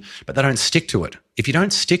routine, but they don't stick to it. If you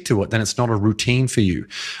don't stick to it, then it's not a routine for you.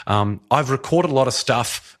 I've recorded a lot of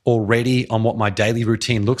stuff already on what my daily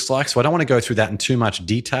routine looks like, so I don't want to go through that in too much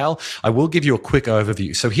detail. I will give you a quick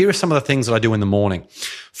overview. So here are some of the things that I do in the morning.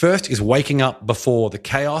 First is waking up before the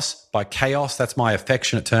chaos. By chaos, that's my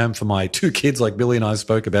affectionate term for my two kids like Billy and I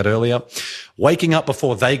spoke about earlier. Waking up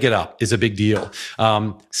before they get up is a big deal.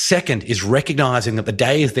 Second is recognizing that the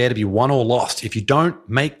day is there to be won or lost. If you don't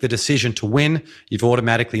make the decision to win, you've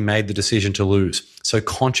automatically made the decision to lose. So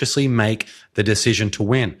consciously make the decision to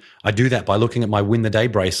win. I do that by looking at my Win the Day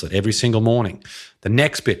bracelet every single morning. The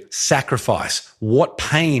next bit, sacrifice. What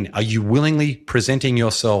pain are you willingly presenting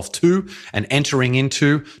yourself to and entering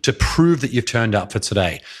into to prove that you've turned up for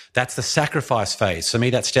today? That's the sacrifice phase. For me,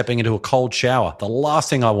 that's stepping into a cold shower. The last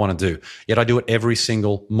thing I want to do, yet I do it every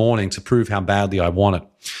single morning to prove how badly I want it.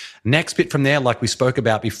 Next bit from there, like we spoke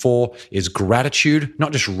about before, is gratitude.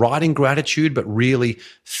 Not just writing gratitude, but really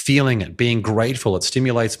feeling it, being grateful. It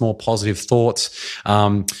stimulates more positive thoughts.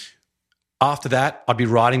 After that, I'd be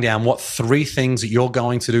writing down what 3 things that you're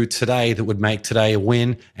going to do today that would make today a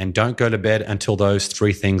win, and don't go to bed until those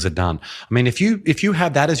 3 things are done. I mean, if you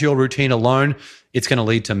have that as your routine alone, it's going to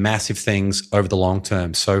lead to massive things over the long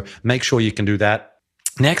term. So make sure you can do that.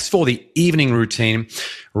 Next, for the evening routine,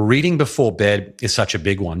 reading before bed is such a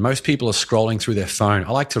big one. Most people are scrolling through their phone.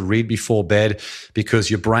 I like to read before bed because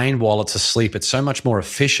your brain, while it's asleep, it's so much more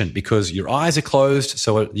efficient because your eyes are closed,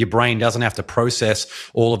 so your brain doesn't have to process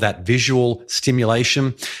all of that visual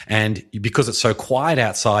stimulation. And because it's so quiet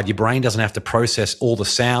outside, your brain doesn't have to process all the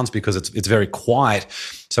sounds because it's very quiet.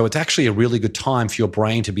 So it's actually a really good time for your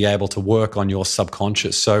brain to be able to work on your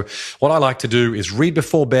subconscious. So what I like to do is read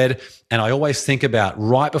before bed, and I always think about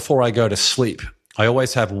right before I go to sleep, I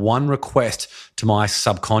always have one request to my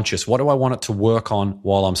subconscious. What do I want it to work on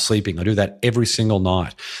while I'm sleeping? I do that every single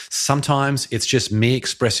night. Sometimes it's just me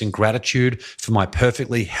expressing gratitude for my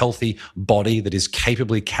perfectly healthy body that is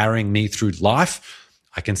capably carrying me through life.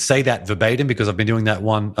 I can say that verbatim because I've been doing that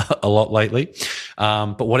one a lot lately.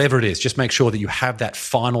 But whatever it is, just make sure that you have that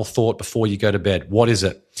final thought before you go to bed. What is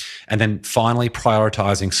it? And then finally,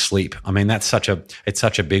 prioritizing sleep. I mean, it's such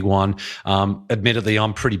a big one. Admittedly,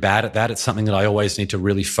 I'm pretty bad at that. It's something that I always need to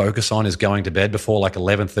really focus on, is going to bed before like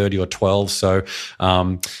 11:30 or 12. So,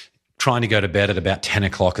 trying to go to bed at about 10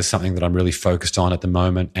 o'clock is something that I'm really focused on at the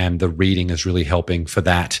moment, and the reading is really helping for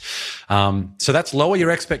that. So that's lower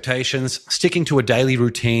your expectations, sticking to a daily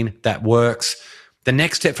routine that works. The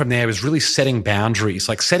next step from there is really setting boundaries,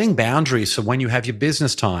 like setting boundaries for when you have your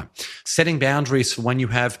business time, setting boundaries for when you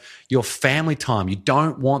have your family time. You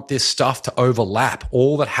don't want this stuff to overlap.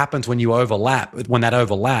 All that happens when that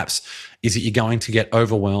overlaps is that you're going to get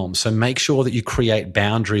overwhelmed. So make sure that you create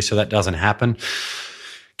boundaries so that doesn't happen.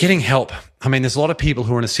 Getting help. I mean, there's a lot of people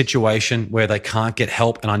who are in a situation where they can't get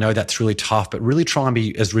help, and I know that's really tough, but really try and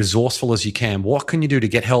be as resourceful as you can. What can you do to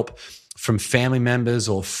get help from family members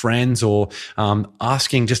or friends, or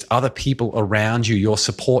asking just other people around you, your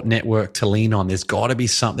support network to lean on? There's got to be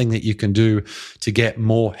something that you can do to get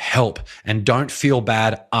more help, and don't feel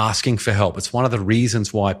bad asking for help. It's one of the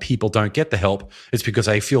reasons why people don't get the help. It's because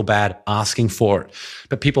they feel bad asking for it.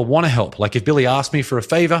 But people want to help. Like if Billy asked me for a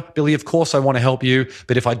favor, Billy, of course I want to help you.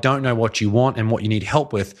 But if I don't know what you want and what you need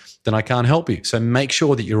help with, then I can't help you. So make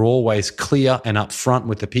sure that you're always clear and upfront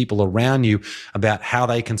with the people around you about how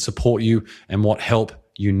they can support you and what help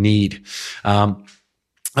you need.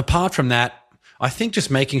 Apart from that, I think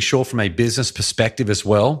just making sure from a business perspective as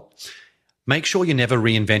well, make sure you're never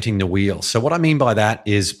reinventing the wheel. So what I mean by that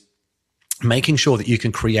is making sure that you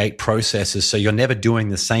can create processes so you're never doing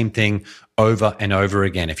the same thing over and over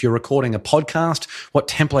again. If you're recording a podcast, what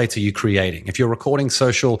templates are you creating? If you're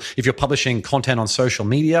publishing content on social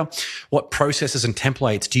media, what processes and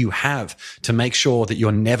templates do you have to make sure that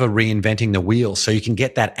you're never reinventing the wheel so you can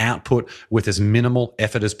get that output with as minimal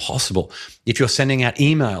effort as possible? If you're sending out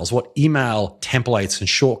emails, what email templates and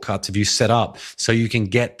shortcuts have you set up so you can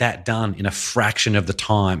get that done in a fraction of the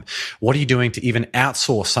time? What are you doing to even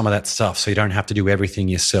outsource some of that stuff so you don't have to do everything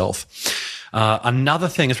yourself? Another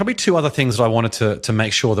thing, there's probably two other things that I wanted to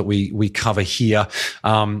make sure that we cover here.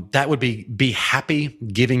 That would be happy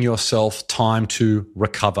giving yourself time to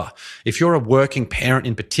recover. If you're a working parent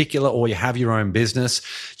in particular, or you have your own business,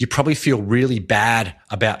 you probably feel really bad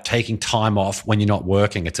about taking time off when you're not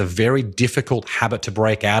working. It's a very difficult habit to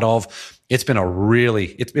break out of. That's like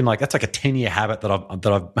a 10-year habit that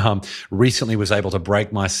I've recently was able to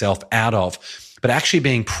break myself out of. But actually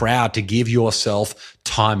being proud to give yourself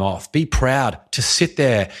time off. Be proud to sit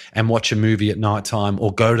there and watch a movie at nighttime,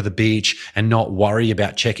 or go to the beach and not worry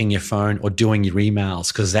about checking your phone or doing your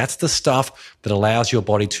emails, because that's the stuff that allows your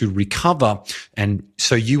body to recover. And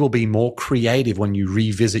so you will be more creative when you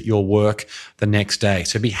revisit your work the next day.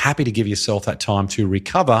 So be happy to give yourself that time to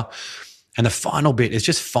recover. And the final bit is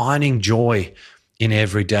just finding joy in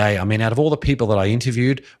every day. I mean, out of all the people that I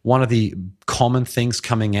interviewed, one of the common things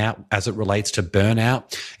coming out as it relates to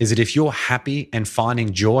burnout is that if you're happy and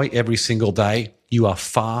finding joy every single day, you are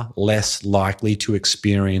far less likely to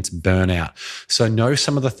experience burnout. So know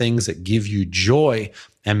some of the things that give you joy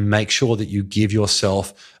and make sure that you give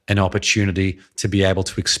yourself an opportunity to be able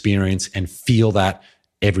to experience and feel that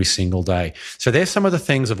every single day. So there's some of the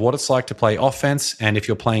things of what it's like to play offense, and if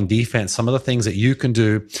you're playing defense, some of the things that you can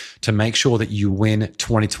do to make sure that you win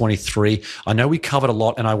 2023. I know we covered a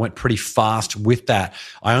lot and I went pretty fast with that.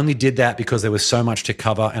 I only did that because there was so much to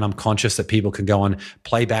cover, and I'm conscious that people can go and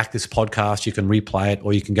play back this podcast. You can replay it,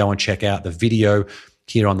 or you can go and check out the video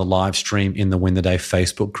here on the live stream in the Win the Day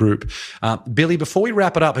Facebook group. Billy, before we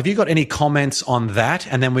wrap it up, have you got any comments on that?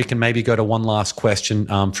 And then we can maybe go to one last question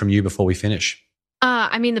from you before we finish.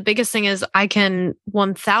 I mean, the biggest thing is I can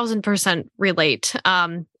 1000% relate.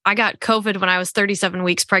 I got COVID when I was 37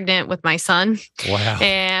 weeks pregnant with my son. Wow.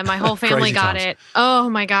 And my whole family got it. Oh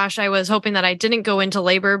my gosh. I was hoping that I didn't go into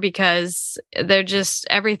labor because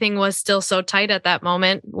everything was still so tight at that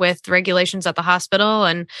moment with regulations at the hospital.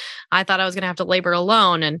 And I thought I was going to have to labor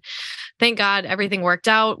alone. And thank God everything worked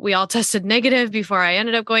out. We all tested negative before I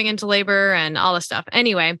ended up going into labor and all this stuff.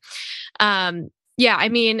 Anyway, yeah, I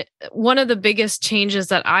mean, one of the biggest changes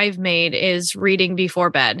that I've made is reading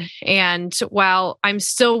before bed. And while I'm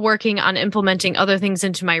still working on implementing other things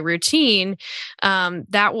into my routine,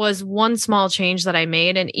 that was one small change that I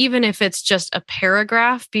made. And even if it's just a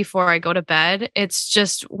paragraph before I go to bed, it's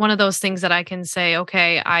just one of those things that I can say,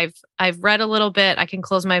 okay, I've read a little bit. I can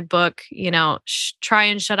close my book, try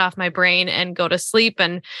and shut off my brain and go to sleep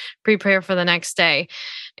and prepare for the next day.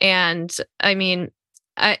 And I mean,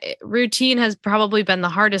 routine has probably been the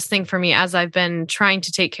hardest thing for me as I've been trying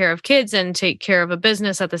to take care of kids and take care of a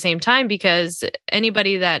business at the same time, because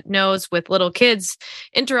anybody that knows with little kids,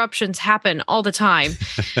 interruptions happen all the time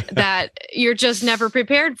that you're just never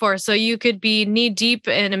prepared for. So you could be knee deep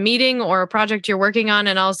in a meeting or a project you're working on,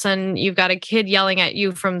 and all of a sudden you've got a kid yelling at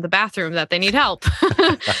you from the bathroom that they need help.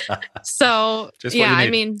 So yeah, I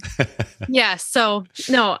mean, yeah. So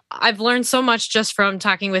no, I've learned so much just from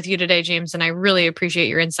talking with you today, James, and I really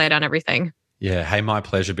appreciate your insight on everything. Yeah. Hey, my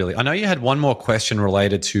pleasure, Billy. I know you had one more question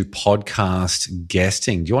related to podcast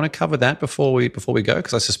guesting. Do you want to cover that before we go?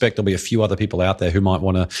 Because I suspect there'll be a few other people out there who might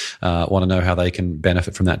want to know how they can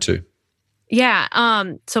benefit from that too. Yeah.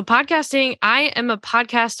 So podcasting, I am a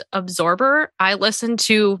podcast absorber. I listen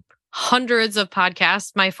to hundreds of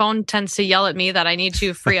podcasts. My phone tends to yell at me that I need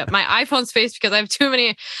to free up my iPhone space because I have too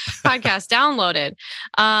many podcasts downloaded.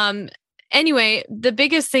 Anyway, the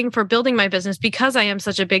biggest thing for building my business, because I am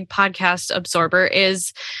such a big podcast absorber,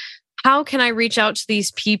 is how can I reach out to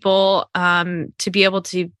these people to be able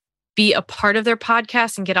to be a part of their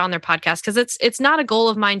podcast and get on their podcast? Because it's not a goal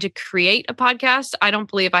of mine to create a podcast. I don't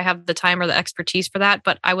believe I have the time or the expertise for that,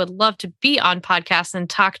 but I would love to be on podcasts and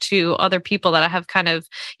talk to other people that have kind of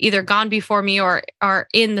either gone before me or are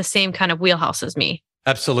in the same kind of wheelhouse as me.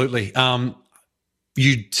 Absolutely.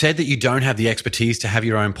 You said that you don't have the expertise to have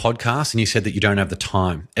your own podcast, and you said that you don't have the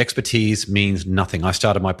time. Expertise means nothing. I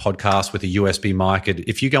started my podcast with a USB mic.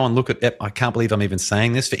 If you go and look at, I can't believe I'm even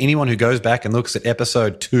saying this, for anyone who goes back and looks at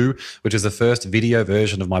episode 2, which is the first video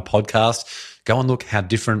version of my podcast, go and look how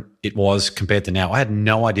different it was compared to now. I had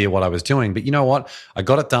no idea what I was doing, but you know what? I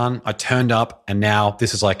got it done. I turned up, and now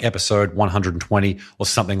this is like episode 120 or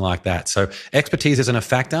something like that. So expertise isn't a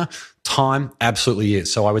factor. Time absolutely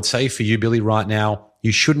is. So I would say for you, Billy, right now,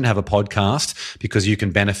 you shouldn't have a podcast because you can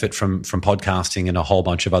benefit from podcasting in a whole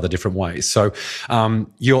bunch of other different ways. So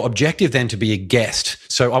your objective then to be a guest.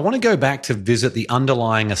 So I want to go back to visit the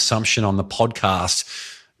underlying assumption on the podcast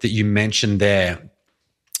that you mentioned there,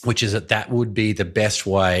 which is that would be the best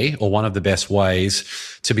way or one of the best ways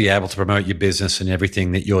to be able to promote your business and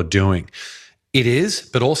everything that you're doing. It is,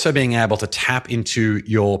 but also being able to tap into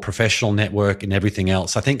your professional network and everything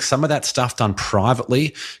else. I think some of that stuff done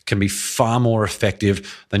privately can be far more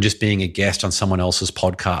effective than just being a guest on someone else's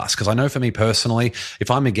podcast. Because I know for me personally, if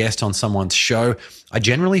I'm a guest on someone's show, I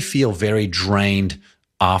generally feel very drained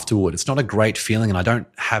afterward. It's not a great feeling, and I don't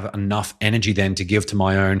have enough energy then to give to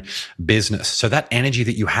my own business. So that energy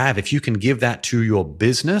that you have, if you can give that to your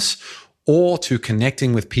business or to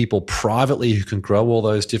connecting with people privately who can grow all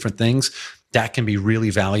those different things, that can be really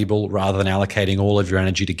valuable rather than allocating all of your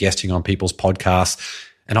energy to guesting on people's podcasts.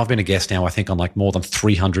 And I've been a guest now, I think, on like more than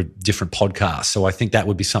 300 different podcasts. So I think that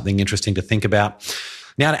would be something interesting to think about.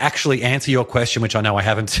 Now, to actually answer your question, which I know I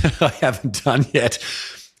haven't done yet,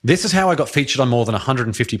 this is how I got featured on more than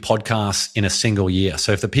 150 podcasts in a single year.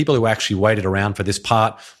 So if the people who actually waited around for this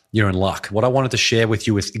part, you're in luck. What I wanted to share with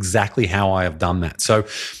you is exactly how I have done that. So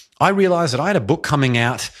I realized that I had a book coming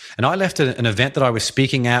out, and I left an event that I was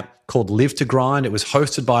speaking at called Live to Grind. It was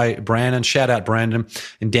hosted by Brandon, shout out Brandon,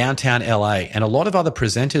 in downtown LA. And a lot of other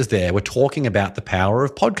presenters there were talking about the power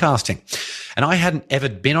of podcasting. And I hadn't ever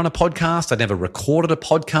been on a podcast. I'd never recorded a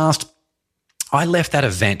podcast. I left that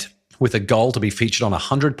event with a goal to be featured on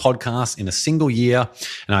 100 podcasts in a single year.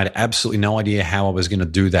 And I had absolutely no idea how I was going to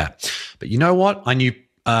do that. But you know what? I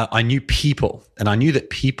knew people, and I knew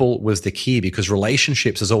that people was the key because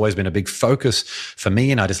relationships has always been a big focus for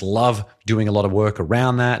me. And I just love doing a lot of work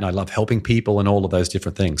around that. And I love helping people and all of those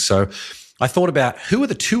different things. So I thought about who are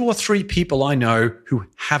the 2 or 3 people I know who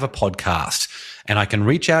have a podcast, and I can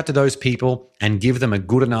reach out to those people and give them a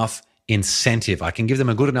good enough incentive. I can give them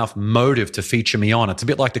a good enough motive to feature me on. It's a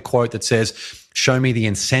bit like the quote that says, show me the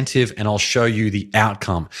incentive and I'll show you the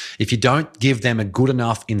outcome. If you don't give them a good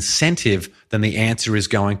enough incentive, then the answer is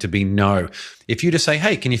going to be no. If you just say,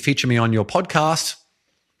 hey, can you feature me on your podcast?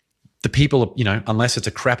 The people, unless it's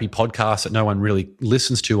a crappy podcast that no one really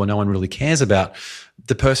listens to or no one really cares about,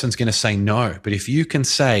 the person's going to say no. But if you can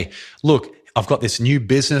say, look, I've got this new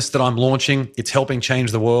business that I'm launching. It's helping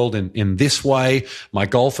change the world in this way. My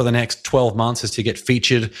goal for the next 12 months is to get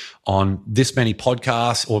featured on this many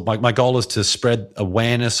podcasts, or my goal is to spread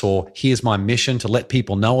awareness, or here's my mission to let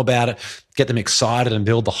people know about it, get them excited and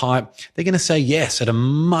build the hype. They're going to say yes at a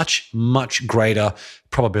much, much greater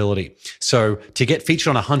probability. So to get featured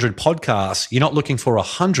on 100 podcasts, you're not looking for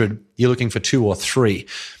 100, you're looking for 2 or 3.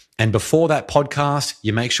 And before that podcast,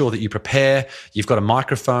 you make sure that you prepare. You've got a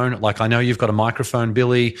microphone. Like I know you've got a microphone,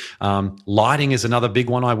 Billy. Lighting is another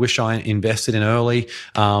big one I wish I invested in early.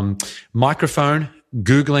 Microphone,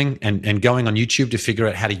 Googling and going on YouTube to figure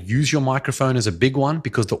out how to use your microphone is a big one,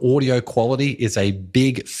 because the audio quality is a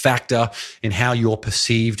big factor in how you're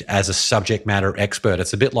perceived as a subject matter expert.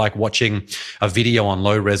 It's a bit like watching a video on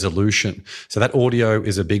low resolution. So that audio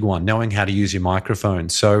is a big one, knowing how to use your microphone.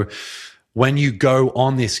 So when you go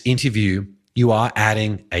on this interview, you are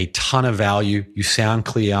adding a ton of value. You sound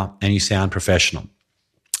clear and you sound professional.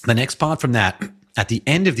 The next part from that, at the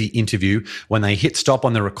end of the interview, when they hit stop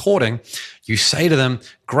on the recording, you say to them,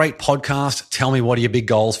 great podcast. Tell me, what are your big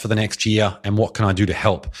goals for the next year and what can I do to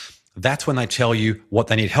help? that's when they tell you what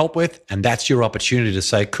they need help with. And that's your opportunity to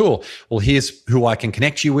say, cool, well, here's who I can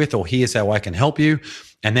connect you with, or here's how I can help you.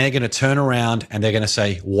 And they're going to turn around and they're going to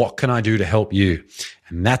say, what can I do to help you?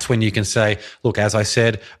 And that's when you can say, look, as I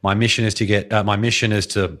said, my mission is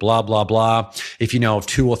to blah, blah, blah. If you know of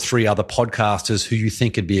 2 or 3 other podcasters who you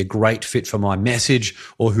think could be a great fit for my message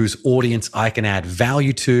or whose audience I can add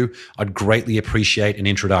value to, I'd greatly appreciate an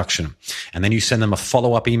introduction. And then you send them a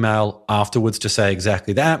follow-up email afterwards to say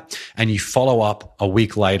exactly that. And you follow up a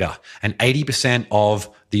week later. And 80% of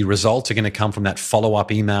the results are going to come from that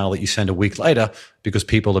follow-up email that you send a week later because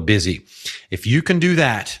people are busy. If you can do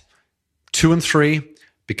that, 2 and 3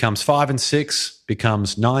 becomes 5 and 6,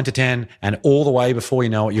 becomes 9 to 10, and all the way before you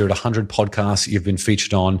know it, you're at 100 podcasts that you've been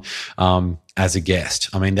featured on as a guest.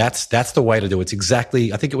 I mean, that's the way to do it. It's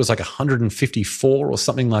exactly, I think it was like 154 or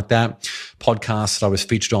something like that podcasts that I was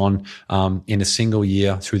featured on in a single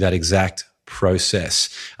year through that exact process.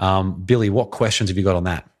 Billy, what questions have you got on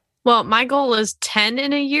that? Well, my goal is 10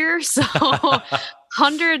 in a year. So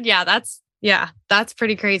 100, that's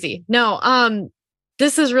pretty crazy. No,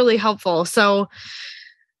 this is really helpful. So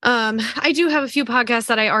I do have a few podcasts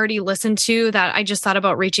that I already listened to that I just thought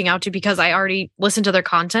about reaching out to because I already listened to their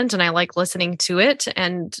content and I like listening to it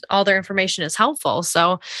and all their information is helpful.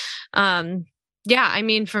 So, I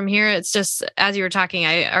mean, from here, it's just, as you were talking,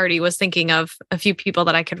 I already was thinking of a few people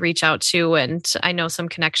that I could reach out to, and I know some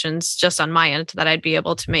connections just on my end that I'd be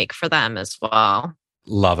able to make for them as well.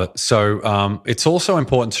 Love it. So it's also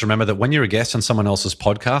important to remember that when you're a guest on someone else's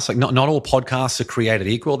podcast, like not all podcasts are created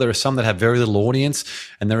equal. There are some that have very little audience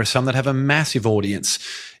and there are some that have a massive audience.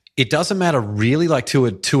 It doesn't matter really, like to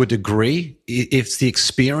a degree, if the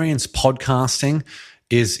experience podcasting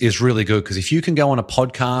is really good, because if you can go on a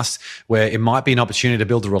podcast where it might be an opportunity to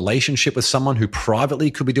build a relationship with someone who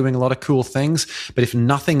privately could be doing a lot of cool things, but if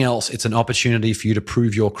nothing else, it's an opportunity for you to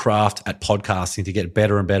prove your craft at podcasting, to get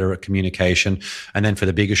better and better at communication. And then for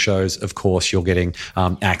the bigger shows, of course, you're getting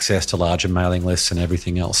access to larger mailing lists and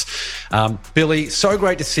everything else. Billy, so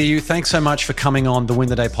great to see you. Thanks so much for coming on the Win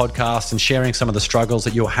the Day podcast and sharing some of the struggles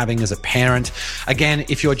that you're having as a parent. Again,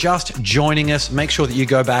 if you're just joining us, make sure that you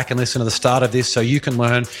go back and listen to the start of this so you can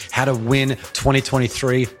learn how to win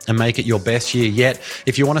 2023 and make it your best year yet.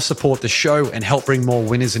 If you want to support the show and help bring more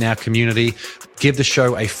winners in our community, give the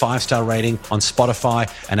show a 5-star rating on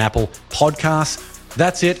Spotify and Apple Podcasts.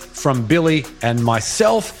 That's it from Billy and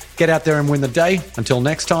myself. Get out there and win the day. Until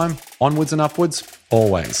next time, onwards and upwards,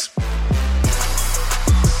 always.